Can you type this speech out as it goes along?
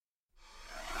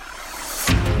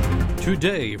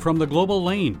Today from the global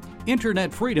lane,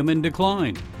 internet freedom in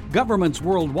decline. Governments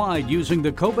worldwide using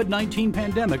the COVID-19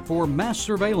 pandemic for mass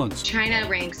surveillance. China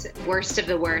ranks worst of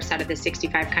the worst out of the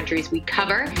 65 countries we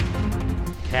cover.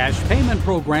 Cash payment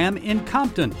program in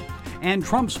Compton. And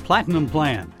Trump's Platinum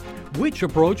Plan. Which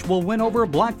approach will win over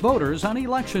black voters on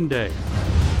Election Day?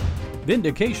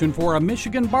 Vindication for a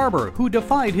Michigan barber who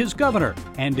defied his governor.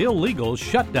 And illegal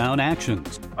shutdown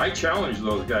actions. I challenge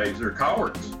those guys. They're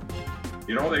cowards.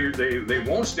 You know, they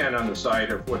won't stand on the side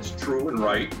of what's true and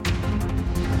right.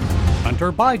 Hunter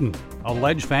Biden,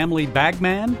 alleged family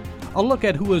bagman? A look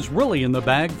at who is really in the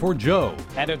bag for Joe.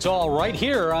 And it's all right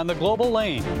here on the global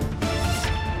lane.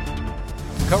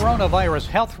 Coronavirus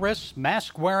health risks,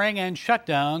 mask wearing, and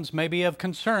shutdowns may be of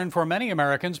concern for many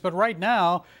Americans, but right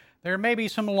now, there may be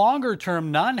some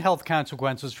longer-term non-health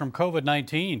consequences from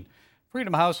COVID-19.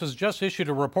 Freedom House has just issued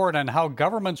a report on how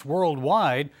governments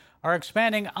worldwide are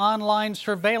expanding online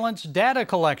surveillance data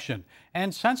collection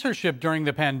and censorship during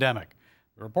the pandemic.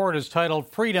 The report is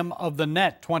titled Freedom of the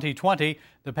Net 2020,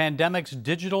 The Pandemic's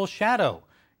Digital Shadow.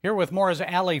 Here with more is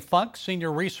Allie Funk,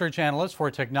 Senior Research Analyst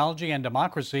for Technology and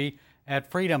Democracy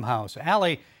at Freedom House.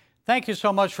 Allie, thank you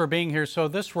so much for being here. So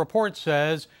this report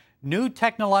says new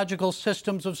technological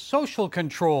systems of social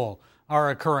control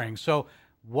are occurring. So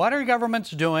what are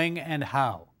governments doing and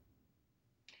how?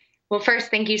 Well,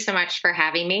 first, thank you so much for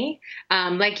having me.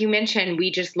 Like you mentioned, we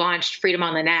just launched Freedom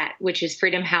on the Net, which is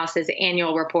Freedom House's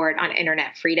annual report on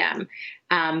internet freedom.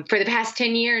 For the past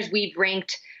 10 years, we've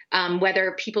ranked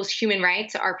whether people's human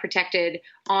rights are protected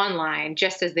online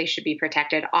just as they should be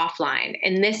protected offline.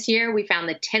 And this year, we found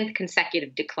the 10th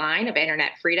consecutive decline of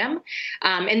internet freedom.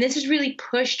 And this is really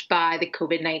pushed by the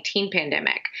COVID-19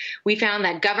 pandemic. We found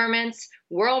that governments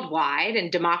worldwide and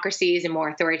democracies and more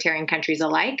authoritarian countries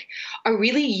alike are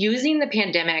really using the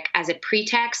pandemic as a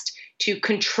pretext to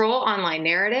control online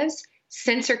narratives,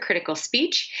 censor critical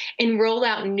speech, and roll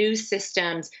out new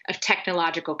systems of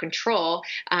technological control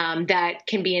that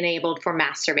can be enabled for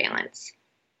mass surveillance.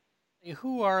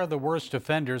 Who are the worst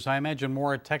offenders? I imagine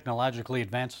more technologically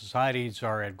advanced societies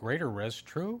are at greater risk.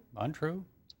 True? Untrue?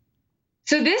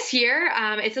 So this year,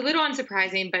 it's a little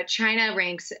unsurprising, but China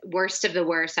ranks worst of the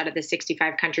worst out of the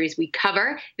 65 countries we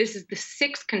cover. This is the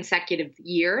 6th consecutive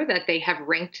year that they have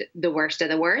ranked the worst of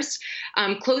the worst.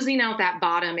 Closing out that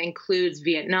bottom includes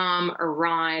Vietnam,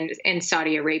 Iran, and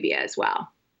Saudi Arabia as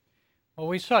well. Well,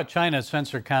 we saw China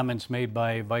censor comments made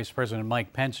by Vice President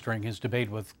Mike Pence during his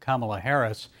debate with Kamala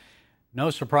Harris.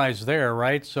 No surprise there,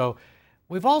 right? So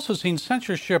we've also seen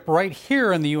censorship right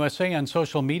here in the USA on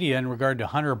social media in regard to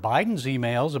Hunter Biden's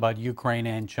emails about Ukraine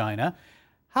and China.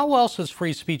 How else is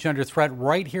free speech under threat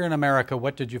right here in America?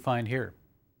 What did you find here?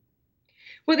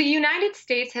 Well, the United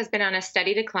States has been on a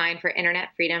steady decline for internet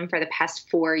freedom for the past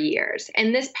 4 years.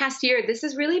 And this past year, this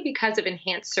is really because of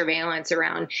enhanced surveillance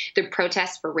around the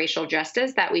protests for racial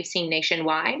justice that we've seen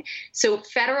nationwide. So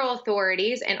federal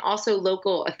authorities and also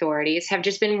local authorities have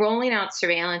just been rolling out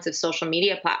surveillance of social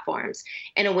media platforms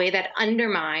in a way that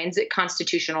undermines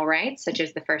constitutional rights, such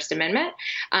as the First Amendment,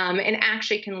 and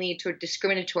actually can lead to a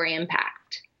discriminatory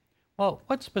impact. Well,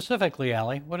 what specifically,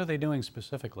 Allie? What are they doing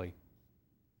specifically?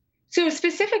 So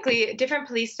specifically, different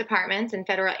police departments and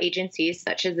federal agencies,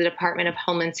 such as the Department of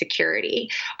Homeland Security,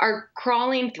 are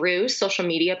crawling through social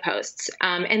media posts,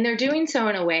 and they're doing so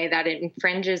in a way that it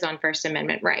infringes on First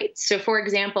Amendment rights. So, for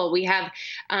example, we have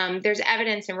there's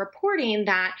evidence in reporting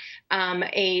that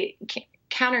a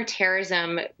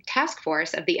counterterrorism task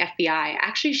force of the FBI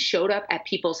actually showed up at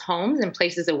people's homes and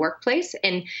places of workplace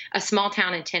in a small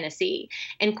town in Tennessee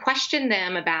and questioned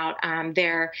them about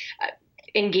their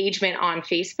engagement on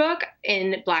Facebook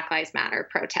in Black Lives Matter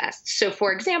protests. So,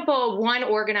 for example, one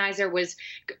organizer was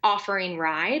offering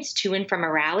rides to and from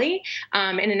a rally,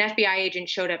 and an FBI agent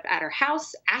showed up at her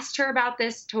house, asked her about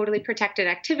this totally protected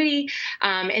activity,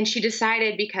 and she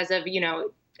decided because of,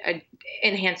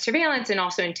 enhanced surveillance and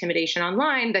also intimidation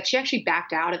online that she actually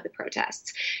backed out of the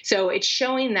protests. So it's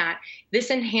showing that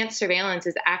this enhanced surveillance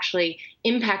is actually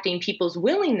impacting people's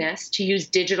willingness to use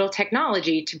digital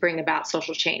technology to bring about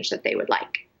social change that they would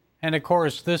like. And of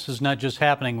course, this is not just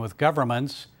happening with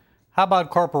governments. How about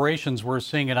corporations? We're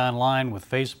seeing it online with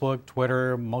Facebook,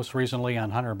 Twitter, most recently on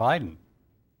Hunter Biden.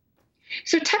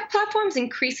 So tech platforms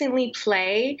increasingly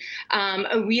play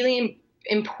a really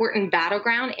important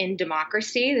battleground in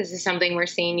democracy. This is something we're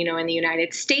seeing, in the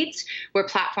United States, where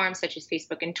platforms such as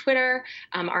Facebook and Twitter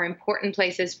are important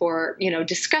places for,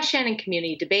 discussion and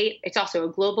community debate. It's also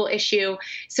a global issue.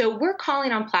 So we're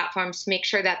calling on platforms to make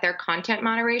sure that their content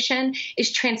moderation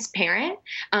is transparent,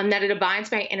 that it abides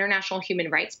by international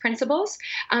human rights principles,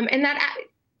 and that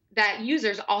that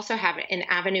users also have an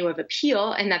avenue of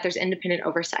appeal and that there's independent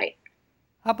oversight.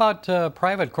 How about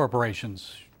private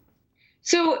corporations?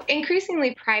 So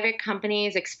increasingly, private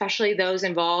companies, especially those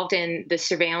involved in the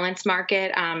surveillance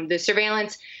market, the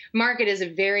surveillance market is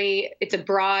it's a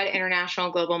broad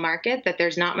international global market that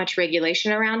there's not much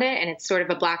regulation around it, and it's sort of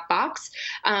a black box.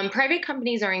 Private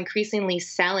companies are increasingly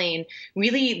selling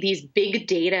really these big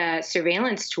data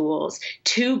surveillance tools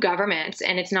to governments,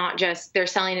 and it's not just they're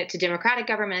selling it to democratic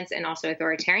governments and also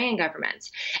authoritarian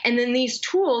governments. And then these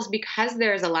tools, because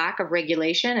there's a lack of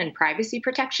regulation and privacy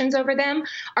protections over them,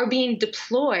 are being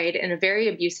deployed in a very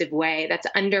abusive way that's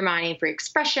undermining free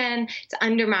expression, it's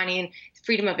undermining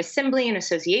freedom of assembly and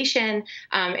association,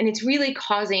 and it's really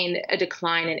causing a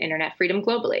decline in internet freedom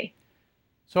globally.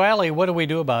 So, Allie, what do we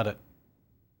do about it?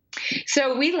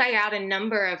 So we lay out a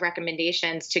number of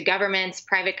recommendations to governments,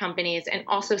 private companies, and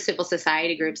also civil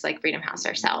society groups like Freedom House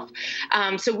ourselves.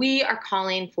 So we are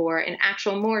calling for an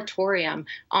actual moratorium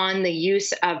on the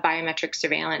use of biometric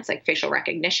surveillance like facial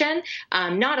recognition,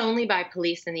 not only by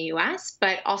police in the U.S.,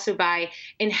 but also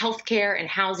in healthcare and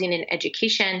housing and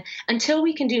education, until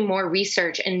we can do more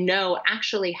research and know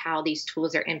actually how these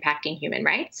tools are impacting human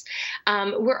rights.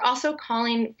 We're also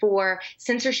calling for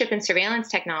censorship and surveillance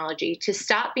technology to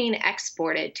stop being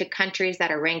exported to countries that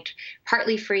are ranked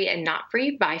partly free and not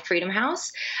free by Freedom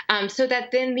House, so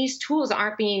that then these tools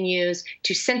aren't being used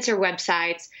to censor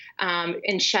websites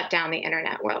and shut down the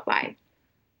internet worldwide.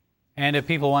 And if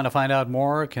people want to find out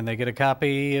more, can they get a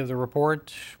copy of the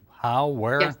report? How?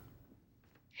 Where? Yes.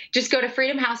 Just go to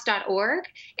freedomhouse.org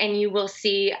and you will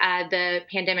see the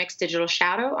pandemic's digital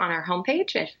shadow on our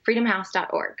homepage at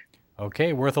freedomhouse.org.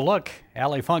 Okay, worth a look.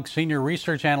 Allie Funk, Senior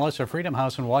Research Analyst at Freedom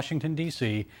House in Washington,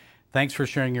 D.C. Thanks for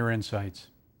sharing your insights.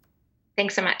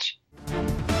 Thanks so much.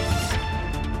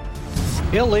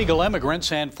 Illegal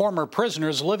immigrants and former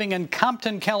prisoners living in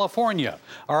Compton, California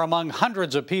are among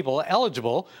hundreds of people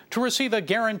eligible to receive a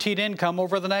guaranteed income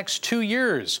over the next 2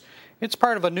 years. It's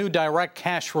part of a new direct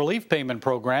cash relief payment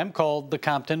program called the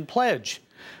Compton Pledge.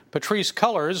 Patrice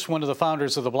Cullors, one of the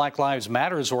founders of the Black Lives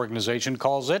Matters organization,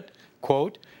 calls it,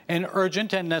 quote, an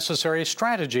urgent and necessary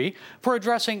strategy for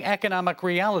addressing economic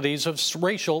realities of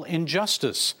racial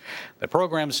injustice. The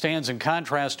program stands in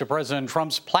contrast to President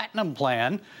Trump's Platinum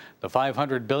Plan, the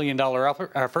 $500 billion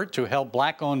effort to help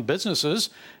black-owned businesses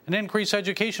and increase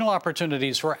educational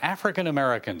opportunities for African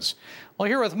Americans. Well,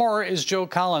 here with more is Joe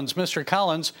Collins. Mr.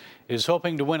 Collins is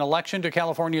hoping to win election to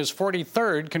California's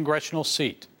 43rd congressional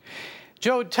seat.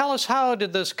 Joe, tell us, how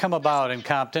did this come about in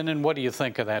Compton, and what do you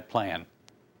think of that plan?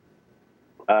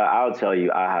 I'll tell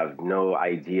you, I have no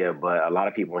idea, but a lot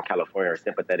of people in California are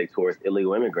sympathetic towards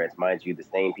illegal immigrants, mind you, the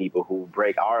same people who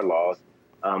break our laws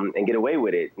and get away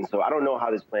with it. And so I don't know how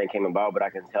this plan came about, but I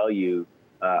can tell you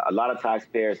a lot of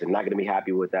taxpayers are not going to be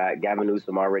happy with that. Gavin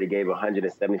Newsom already gave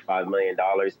 $175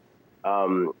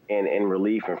 million in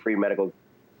relief and free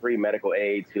medical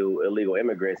aid to illegal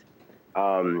immigrants.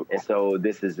 And so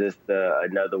this is just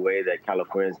another way that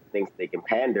Californians think they can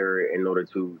pander in order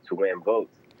to win votes.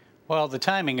 Well, the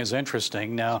timing is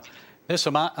interesting. Now, this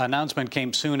announcement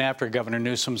came soon after Governor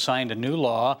Newsom signed a new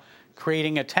law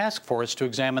creating a task force to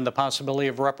examine the possibility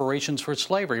of reparations for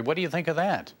slavery. What do you think of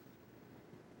that?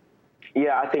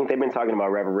 Yeah, I think they've been talking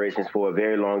about reparations for a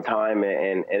very long time,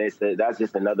 and that's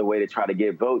just another way to try to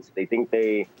get votes. They think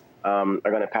they are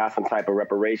going to pass some type of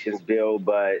reparations bill,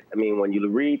 but I mean, when you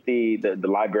read the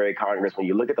Library of Congress, when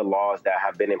you look at the laws that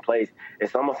have been in place,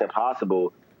 it's almost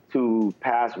impossible to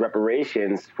pass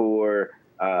reparations for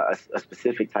a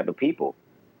specific type of people.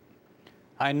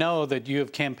 I know that you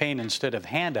have campaigned instead of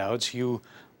handouts. You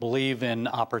believe in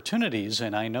opportunities,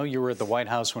 and I know you were at the White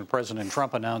House when President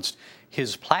Trump announced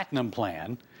his Platinum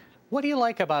Plan. What do you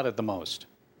like about it the most?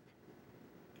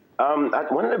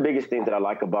 One of the biggest things that I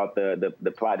like about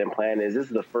the Platinum Plan is this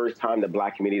is the first time the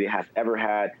Black community has ever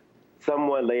had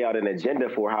someone lay out an agenda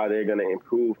for how they're going to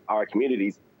improve our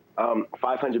communities.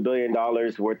 $500 billion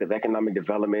worth of economic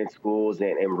development, schools,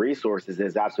 and resources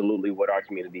is absolutely what our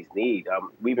communities need.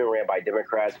 We've been ran by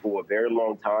Democrats for a very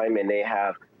long time, and they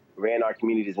have ran our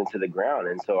communities into the ground.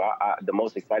 And so the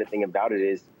most exciting thing about it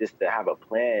is just to have a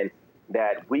plan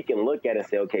that we can look at and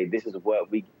say, okay, this is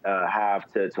what we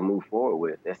have to move forward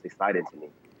with. That's exciting to me.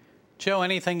 Joe,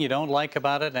 anything you don't like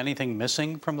about it? Anything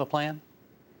missing from the plan?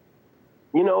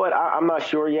 You know what? I'm not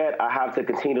sure yet. I have to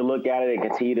continue to look at it and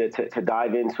continue to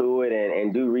dive into it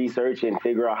and do research and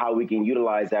figure out how we can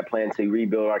utilize that plan to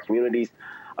rebuild our communities.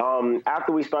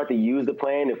 After we start to use the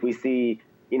plan, if we see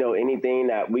anything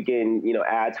that we can,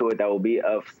 add to it that will be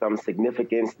of some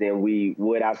significance, then we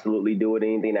would absolutely do it.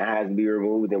 Anything that has to be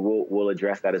removed, then we'll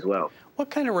address that as well. What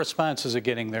kind of response is it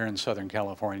getting there in Southern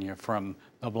California from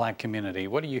the black community?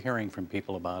 What are you hearing from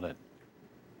people about it?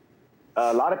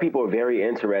 A lot of people are very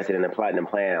interested in the Platinum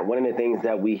Plan. One of the things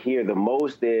that we hear the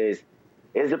most is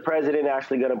the president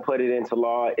actually going to put it into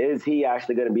law? Is he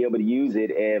actually going to be able to use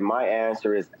it? And my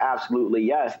answer is absolutely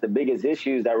yes. The biggest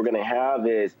issues that we're going to have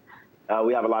is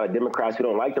we have a lot of Democrats who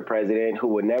don't like the president, who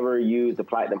would never use the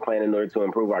Platinum Plan in order to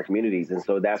improve our communities. And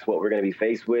so that's what we're going to be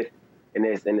faced with in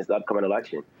this upcoming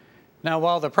election. Now,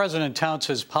 while the president touts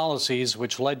his policies,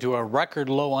 which led to a record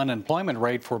low unemployment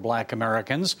rate for black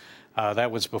Americans,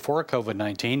 that was before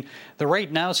COVID-19, the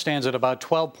rate now stands at about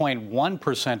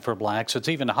 12.1% for blacks. It's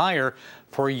even higher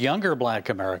for younger black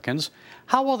Americans.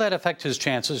 How will that affect his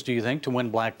chances, do you think, to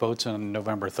win black votes on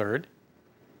November 3rd?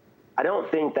 I don't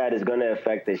think that is going to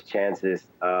affect his chances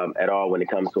at all when it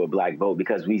comes to a black vote,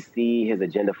 because we see his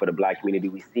agenda for the black community.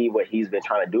 We see what he's been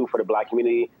trying to do for the black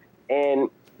community. And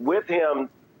with him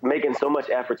making so much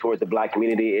effort towards the black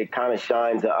community, it kind of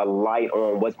shines a light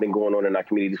on what's been going on in our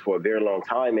communities for a very long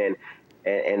time.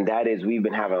 And that is, we've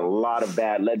been having a lot of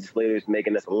bad legislators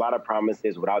making us a lot of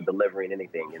promises without delivering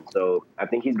anything. And so I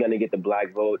think he's going to get the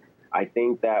black vote. I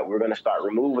think that we're going to start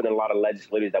removing a lot of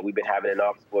legislators that we've been having in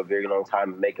office for a very long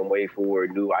time and making way for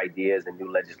new ideas and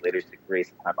new legislators to create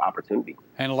some type of opportunity.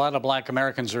 And a lot of black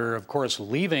Americans are, of course,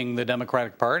 leaving the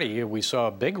Democratic Party. We saw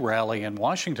a big rally in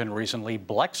Washington recently,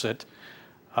 Blexit.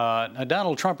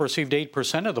 Donald Trump received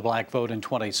 8% of the black vote in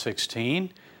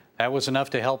 2016. That was enough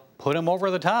to help put him over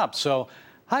the top. So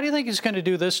how do you think he's going to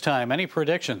do this time? Any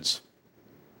predictions?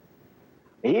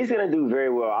 He's going to do very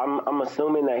well. I'm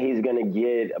assuming that he's going to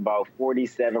get about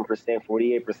 47%,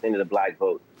 48% of the black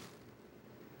vote.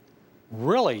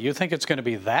 Really? You think it's going to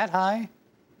be that high?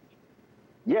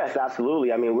 Yes,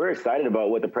 absolutely. I mean, we're excited about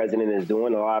what the president is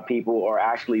doing. A lot of people are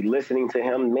actually listening to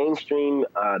him. Mainstream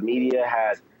media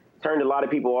has turned a lot of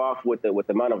people off with the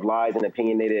amount of lies and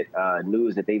opinionated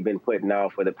news that they've been putting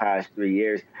out for the past 3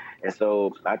 years. And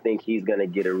so I think he's going to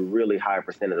get a really high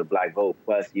percent of the black vote.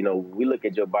 Plus, we look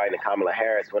at Joe Biden and Kamala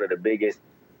Harris, one of the biggest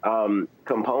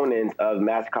components of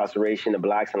mass incarceration of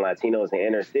blacks and Latinos in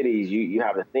inner cities. You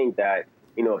have to think that,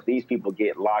 if these people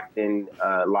get locked in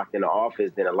the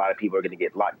office, then a lot of people are going to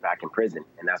get locked back in prison.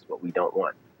 And that's what we don't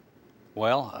want.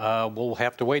 Well, we'll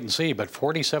have to wait and see. But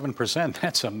 47%,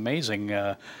 that's amazing.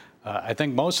 I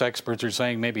think most experts are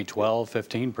saying maybe 12,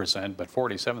 15%, but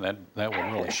 47, that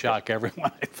would really shock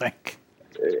everyone, I think.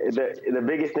 The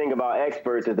biggest thing about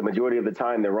experts is the majority of the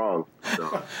time they're wrong.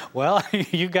 So. Well,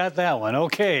 you got that one.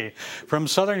 Okay. From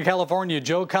Southern California,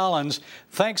 Joe Collins,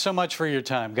 thanks so much for your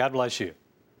time. God bless you.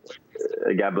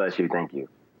 God bless you. Thank you.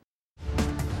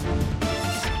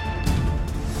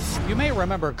 You may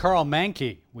remember Carl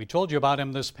Mankey. We told you about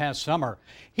him this past summer.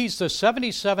 He's the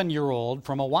 77-year-old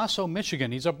from Owasso,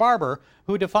 Michigan. He's a barber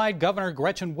who defied Governor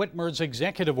Gretchen Whitmer's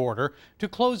executive order to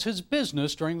close his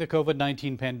business during the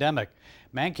COVID-19 pandemic.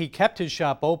 Mankey kept his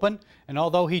shop open, and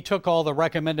although he took all the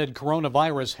recommended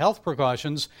coronavirus health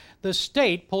precautions, the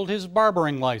state pulled his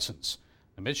barbering license.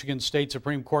 The Michigan State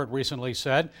Supreme Court recently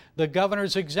said the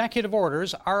governor's executive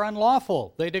orders are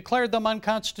unlawful. They declared them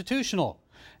unconstitutional.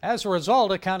 As a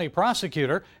result, a county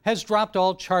prosecutor has dropped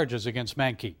all charges against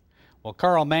Mankey. Well,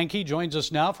 Carl Mankey joins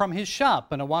us now from his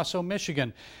shop in Owasso,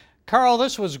 Michigan. Carl,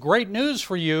 this was great news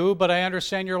for you, but I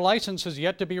understand your license is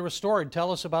yet to be restored.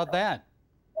 Tell us about that.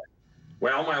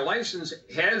 Well, my license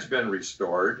has been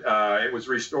restored. It was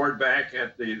restored back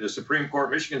at the Supreme Court.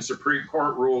 Michigan Supreme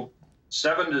Court ruled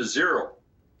 7-0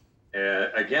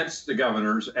 against the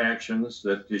governor's actions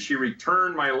that she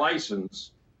returned my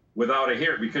license without a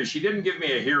hearing, because she didn't give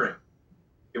me a hearing.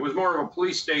 It was more of a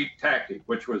police state tactic,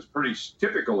 which was pretty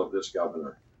typical of this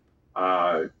governor.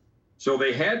 So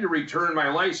they had to return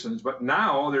my license, but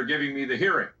now they're giving me the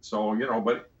hearing. So,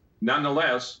 but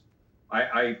nonetheless,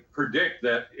 I predict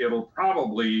that it'll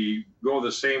probably go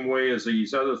the same way as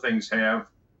these other things have.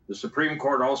 The Supreme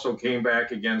Court also came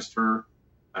back against her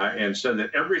and said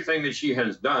that everything that she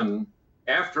has done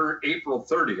after April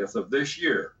 30th of this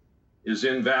year is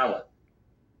invalid.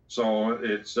 So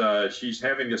it's she's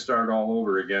having to start all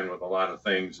over again with a lot of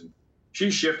things. And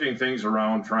she's shifting things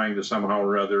around, trying to somehow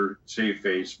or other save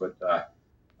face. But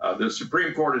the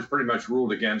Supreme Court has pretty much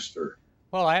ruled against her.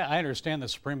 Well, I understand the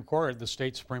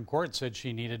state Supreme Court said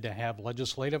she needed to have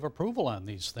legislative approval on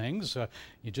these things.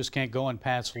 You just can't go and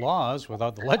pass laws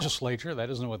without the legislature. That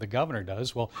isn't what the governor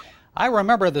does. Well, I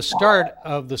remember the start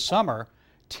of the summer,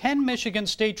 10 Michigan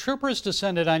state troopers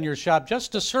descended on your shop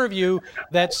just to serve you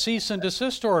that cease and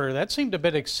desist order. That seemed a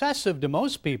bit excessive to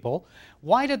most people.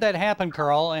 Why did that happen,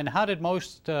 Carl, and how did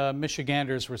most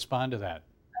Michiganders respond to that?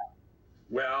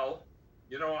 Well,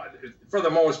 for the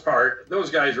most part, those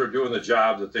guys were doing the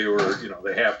job that they were,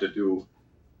 they have to do.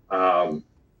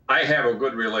 I have a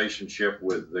good relationship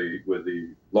with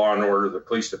the law and order, the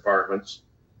police departments.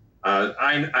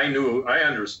 I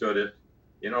understood it,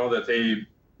 that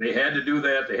they had to do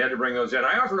that. They had to bring those in.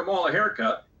 I offered them all a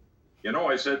haircut.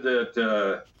 I said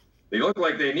that they looked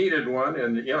like they needed one,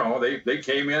 and they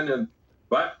came in,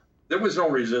 but there was no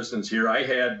resistance here. I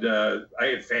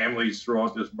had families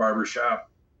throughout this barber shop.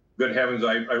 Good heavens,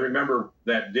 I remember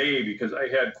that day because I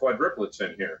had quadruplets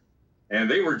in here, and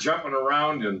they were jumping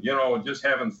around and just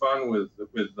having fun with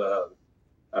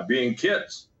being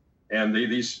kids. And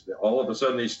these all of a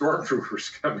sudden these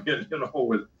stormtroopers come in,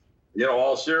 with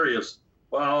all serious.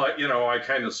 Well, I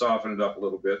kind of softened it up a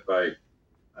little bit by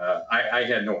I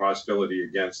had no hostility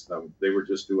against them. They were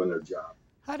just doing their job.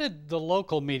 How did the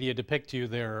local media depict you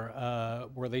there?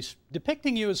 Were they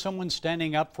depicting you as someone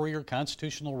standing up for your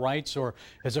constitutional rights or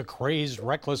as a crazed,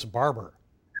 reckless barber?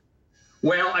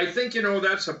 Well, I think,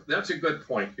 that's a good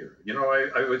point here.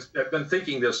 I've been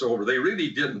thinking this over. They really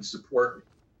didn't support me,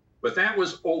 but that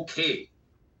was okay.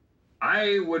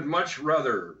 I would much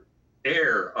rather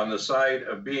err on the side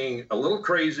of being a little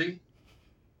crazy,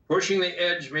 pushing the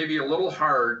edge maybe a little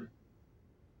hard,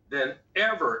 than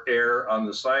ever err on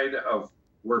the side of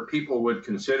where people would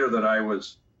consider that I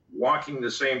was walking the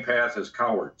same path as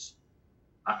cowards.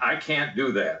 I can't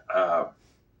do that.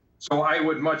 So I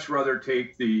would much rather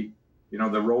take the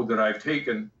road that I've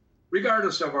taken,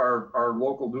 regardless of our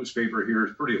local newspaper here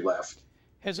is pretty left.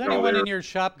 Has anyone in your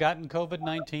shop gotten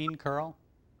COVID-19, Carl?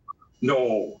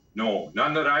 No,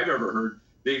 none that I've ever heard.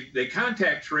 They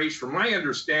contact trace, from my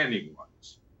understanding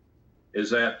is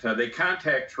that they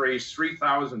contact trace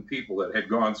 3,000 people that had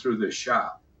gone through this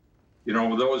shop.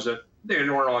 Those that they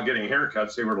weren't all getting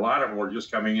haircuts. A lot of them were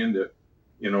just coming in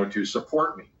to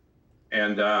support me.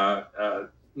 And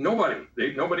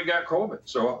nobody got COVID.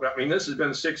 So, this has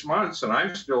been 6 months and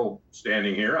I'm still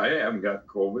standing here. I haven't gotten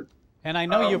COVID. And I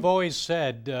know you've always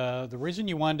said the reason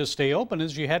you wanted to stay open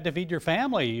is you had to feed your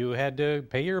family. You had to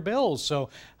pay your bills. So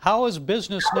how is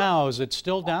business now? Is it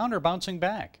still down or bouncing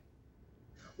back?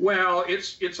 Well,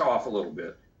 it's off a little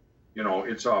bit.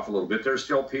 It's off a little bit. There's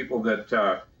still people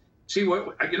that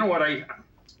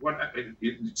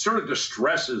it sort of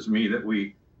distresses me that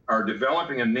we are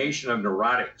developing a nation of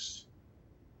neurotics,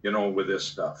 with this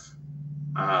stuff.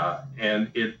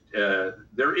 And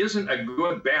there isn't a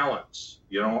good balance,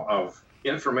 of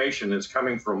information that's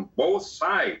coming from both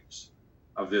sides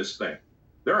of this thing.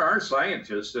 There are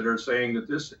scientists that are saying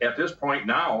that at this point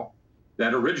now,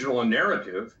 that original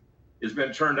narrative has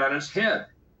been turned on its head,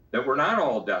 that we're not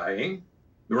all dying.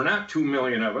 There were not 2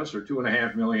 million of us or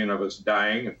 2.5 million of us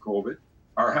dying of COVID.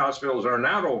 Our hospitals are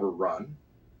not overrun,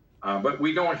 but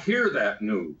we don't hear that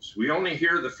news. We only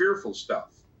hear the fearful stuff,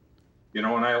 and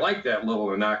I like that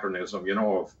little anachronism,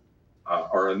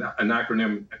 or an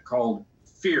acronym called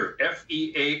FEAR,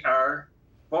 F-E-A-R,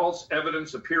 false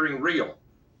evidence appearing real.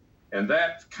 And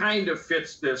that kind of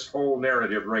fits this whole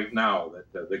narrative right now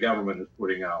that the government is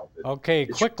putting out. Okay,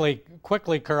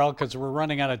 quickly, Carl, because we're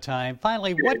running out of time.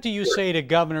 Finally, what do you say to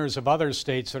governors of other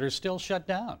states that are still shut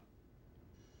down?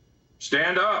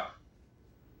 Stand up.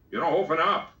 Open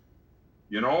up.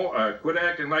 Quit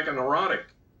acting like a neurotic.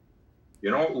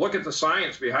 Look at the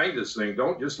science behind this thing.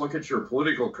 Don't just look at your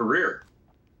political career.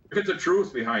 Look at the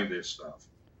truth behind this stuff.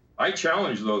 I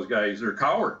challenge those guys. They're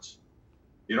cowards.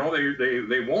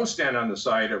 They won't stand on the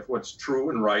side of what's true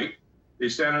and right. They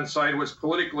stand on the side of what's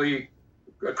politically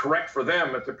correct for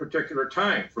them at the particular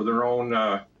time for their own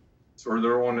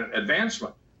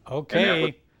advancement.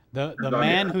 Okay, the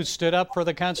man who stood up for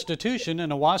the Constitution in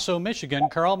Owasso, Michigan,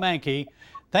 Carl Mahnke.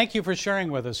 Thank you for sharing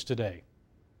with us today.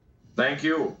 Thank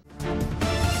you.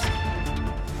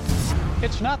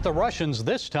 It's not the Russians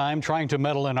this time trying to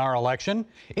meddle in our election.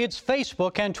 It's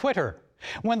Facebook and Twitter.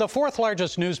 When the fourth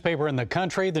largest newspaper in the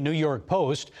country, the New York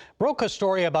Post, broke a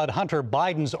story about Hunter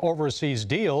Biden's overseas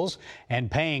deals and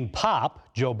paying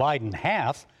Pop, Joe Biden,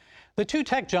 half, the two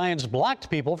tech giants blocked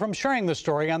people from sharing the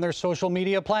story on their social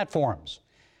media platforms.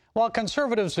 While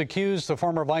conservatives accused the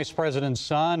former vice president's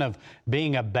son of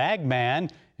being a bag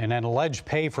man in an alleged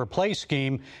pay-for-play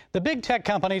scheme, the big tech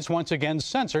companies once again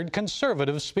censored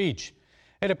conservative speech.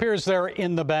 It appears they're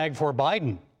in the bag for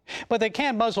Biden. But they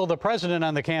can't muzzle the president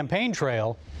on the campaign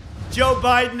trail. Joe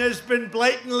Biden has been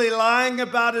blatantly lying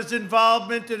about his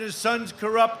involvement in his son's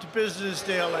corrupt business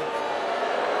dealings.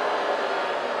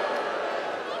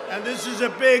 And this is a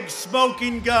big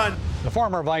smoking gun. The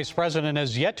former vice president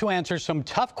has yet to answer some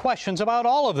tough questions about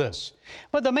all of this.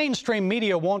 But the mainstream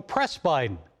media won't press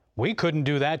Biden. We couldn't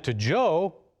do that to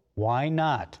Joe. Why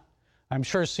not? I'm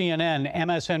sure CNN,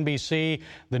 MSNBC,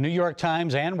 the New York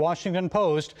Times, and Washington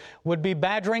Post would be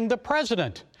badgering the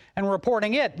president and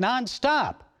reporting it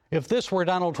nonstop if this were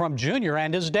Donald Trump Jr.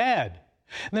 and his dad.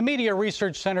 The Media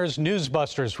Research Center's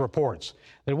Newsbusters reports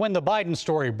that when the Biden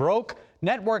story broke,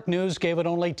 network news gave it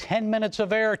only 10 minutes of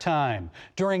airtime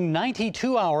during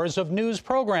 92 hours of news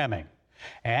programming.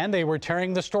 And they were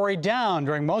tearing the story down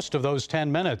during most of those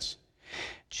 10 minutes.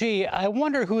 Gee, I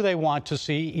wonder who they want to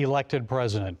see elected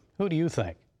president. Who do you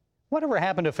think? Whatever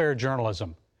happened to fair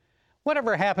journalism?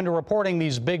 Whatever happened to reporting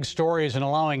these big stories and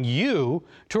allowing you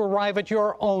to arrive at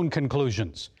your own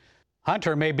conclusions?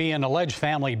 Hunter may be an alleged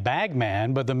family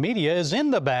bagman, but the media is in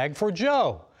the bag for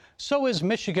Joe. So is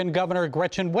Michigan Governor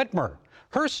Gretchen Whitmer.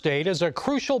 Her state is a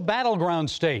crucial battleground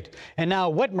state, and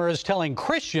now Whitmer is telling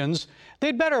Christians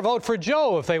they'd better vote for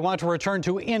Joe if they want to return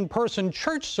to in-person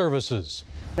church services.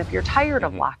 If you're tired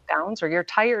of lockdowns, or you're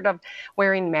tired of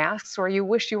wearing masks, or you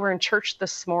wish you were in church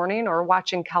this morning or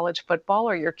watching college football,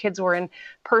 or your kids were in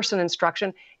person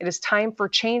instruction, it is time for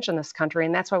change in this country,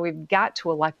 and that's why we've got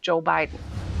to elect Joe Biden.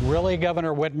 Really,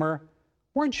 Governor Whitmer?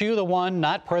 Weren't you the one,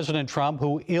 not President Trump,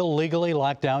 who illegally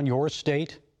locked down your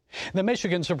state? The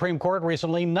Michigan Supreme Court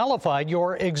recently nullified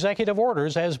your executive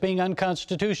orders as being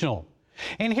unconstitutional.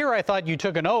 And here I thought you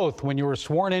took an oath when you were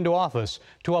sworn into office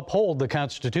to uphold the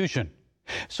Constitution.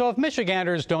 So if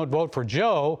Michiganders don't vote for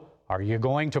Joe, are you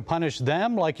going to punish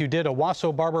them like you did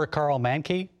Owasso barber Carl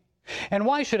Mankey? And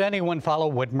why should anyone follow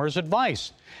Whitmer's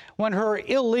advice? When her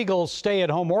illegal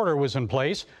stay-at-home order was in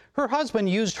place, her husband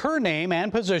used her name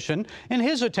and position in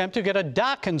his attempt to get a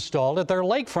dock installed at their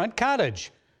lakefront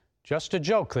cottage. Just a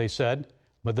joke, they said,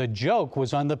 but the joke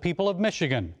was on the people of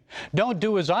Michigan. Don't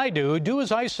do as I do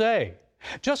as I say.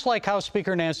 Just like House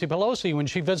Speaker Nancy Pelosi when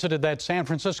she visited that San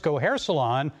Francisco hair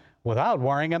salon without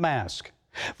wearing a mask.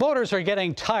 Voters are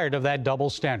getting tired of that double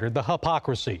standard, the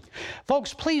hypocrisy.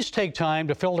 Folks, please take time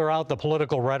to filter out the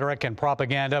political rhetoric and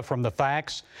propaganda from the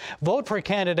facts. Vote for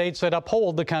candidates that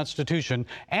uphold the Constitution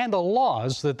and the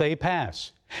laws that they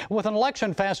pass. With an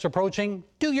election fast approaching,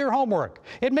 do your homework.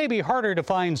 It may be harder to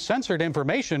find censored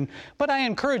information, but I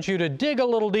encourage you to dig a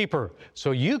little deeper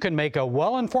so you can make a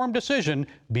well-informed decision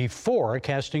before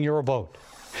casting your vote.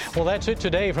 Well, that's it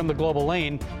today from the Global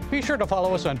Lane. Be sure to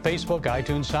follow us on Facebook,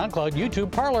 iTunes, SoundCloud,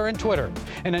 YouTube, Parler, and Twitter.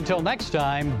 And until next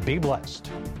time, be blessed.